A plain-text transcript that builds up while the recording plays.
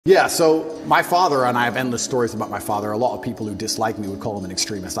Yeah, so my father, and I have endless stories about my father. A lot of people who dislike me would call him an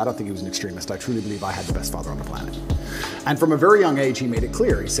extremist. I don't think he was an extremist. I truly believe I had the best father on the planet. And from a very young age, he made it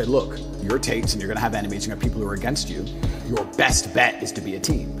clear. He said, look, you're Tates and you're going to have enemies. You're going to have people who are against you. Your best bet is to be a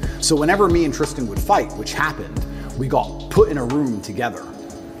team. So whenever me and Tristan would fight, which happened, we got put in a room together.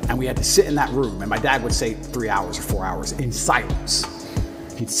 And we had to sit in that room. And my dad would say 3 hours or 4 hours in silence.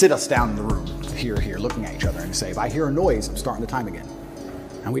 He'd sit us down in the room, here, looking at each other and say, if I hear a noise, I'm starting the time again.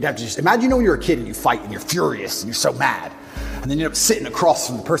 And we'd have to just imagine, when you're a kid and you fight and you're furious and you're so mad, and then you end up sitting across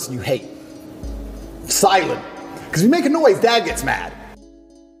from the person you hate, silent. Because if you make a noise, dad gets mad.